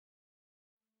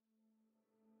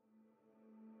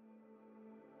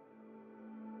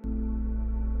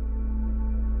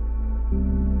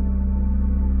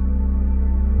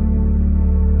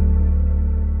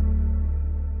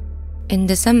In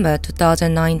December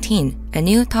 2019, a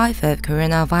new type of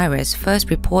coronavirus first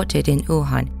reported in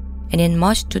Wuhan, and in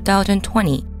March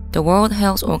 2020, the World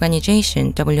Health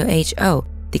Organization (WHO)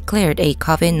 declared a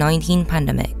COVID-19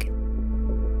 pandemic.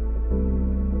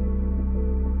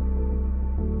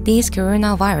 These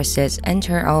coronaviruses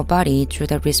enter our body through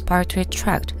the respiratory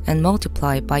tract and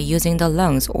multiply by using the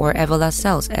lungs or alveolar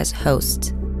cells as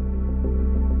hosts.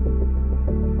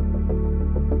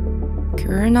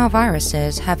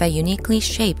 Coronaviruses have a uniquely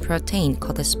shaped protein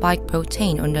called the spike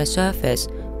protein on the surface,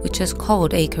 which is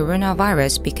called a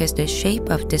coronavirus because the shape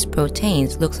of this protein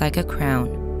looks like a crown.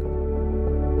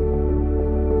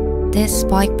 This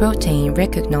spike protein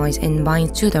recognizes and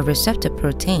binds to the receptor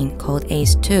protein called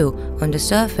ACE2 on the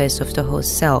surface of the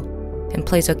host cell and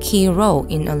plays a key role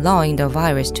in allowing the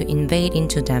virus to invade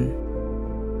into them.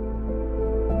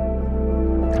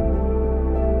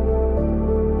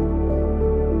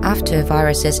 After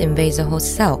viruses invade the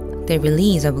host cell, they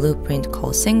release a blueprint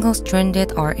called single-stranded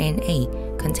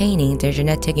RNA containing their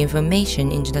genetic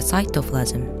information into the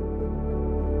cytoplasm.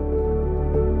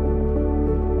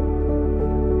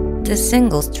 This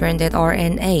single-stranded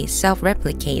RNA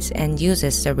self-replicates and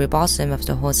uses the ribosome of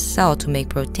the host cell to make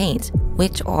proteins,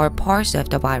 which are parts of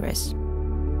the virus.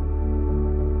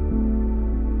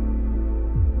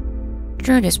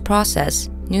 Through this process,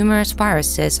 numerous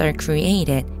viruses are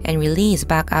created and released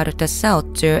back out of the cell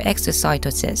through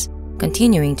exocytosis,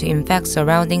 continuing to infect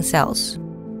surrounding cells.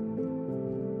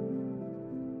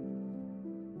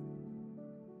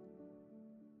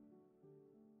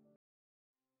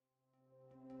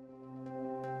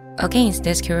 Against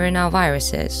these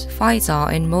coronaviruses,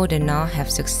 Pfizer and Moderna have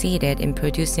succeeded in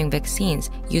producing vaccines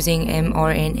using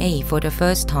mRNA for the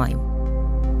first time.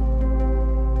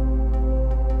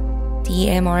 The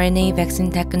mRNA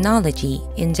vaccine technology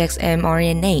injects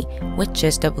mRNA, which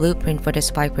is the blueprint for the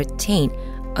spike protein,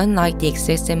 unlike the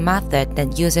existing method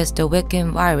that uses the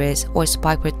weakened virus or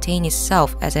spike protein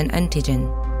itself as an antigen.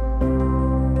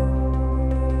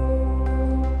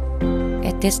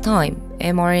 At this time,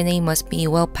 mRNA must be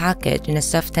well packaged in a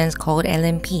substance called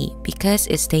LNP because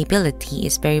its stability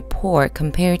is very poor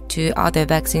compared to other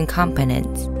vaccine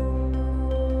components.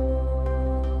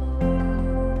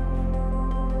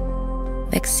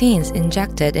 Vaccines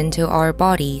injected into our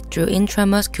body through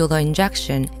intramuscular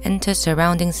injection enter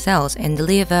surrounding cells and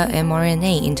deliver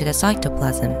mRNA into the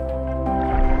cytoplasm.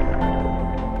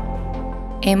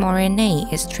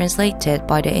 mRNA is translated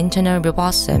by the internal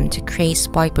ribosome to create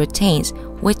spike proteins,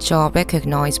 which are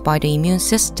recognized by the immune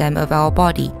system of our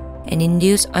body and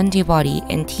induce antibody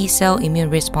and T-cell immune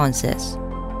responses.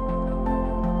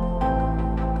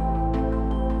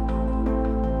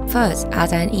 First,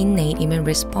 as an innate immune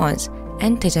response,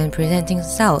 antigen-presenting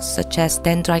cells such as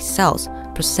dendrite cells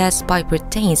process spike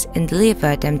proteins and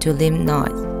deliver them to lymph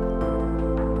nodes.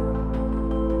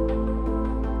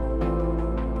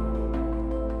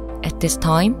 At this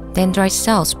time, dendrite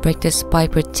cells break the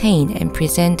spike protein and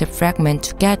present the fragment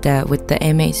together with the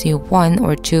MHC1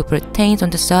 or 2 proteins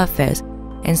on the surface,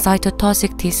 and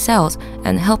cytotoxic T cells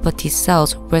and helper T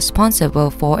cells responsible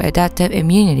for adaptive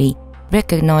immunity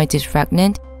recognize this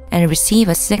fragment and receive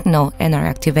a signal and are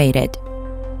activated.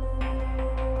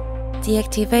 The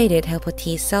activated helper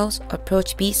T cells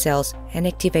approach B cells and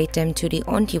activate them to the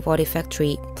antibody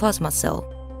factory plasma cell.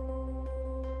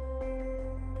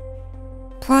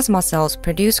 Plasma cells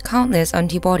produce countless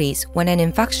antibodies when an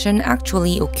infection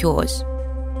actually occurs.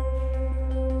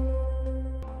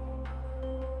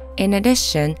 In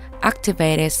addition,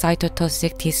 activated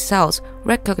cytotoxic T cells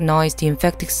recognize the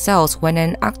infected cells when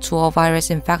an actual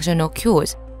virus infection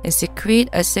occurs and secrete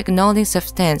a signaling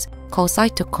substance called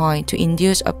cytokine to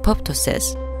induce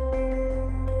apoptosis.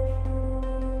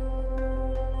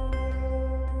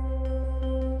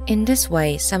 In this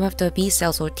way, some of the B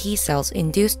cells or T cells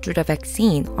induced through the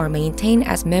vaccine are maintained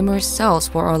as memory cells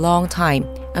for a long time,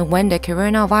 and when the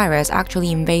coronavirus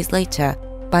actually invades later,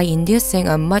 by inducing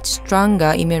a much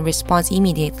stronger immune response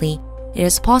immediately, it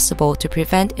is possible to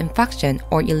prevent infection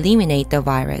or eliminate the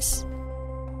virus.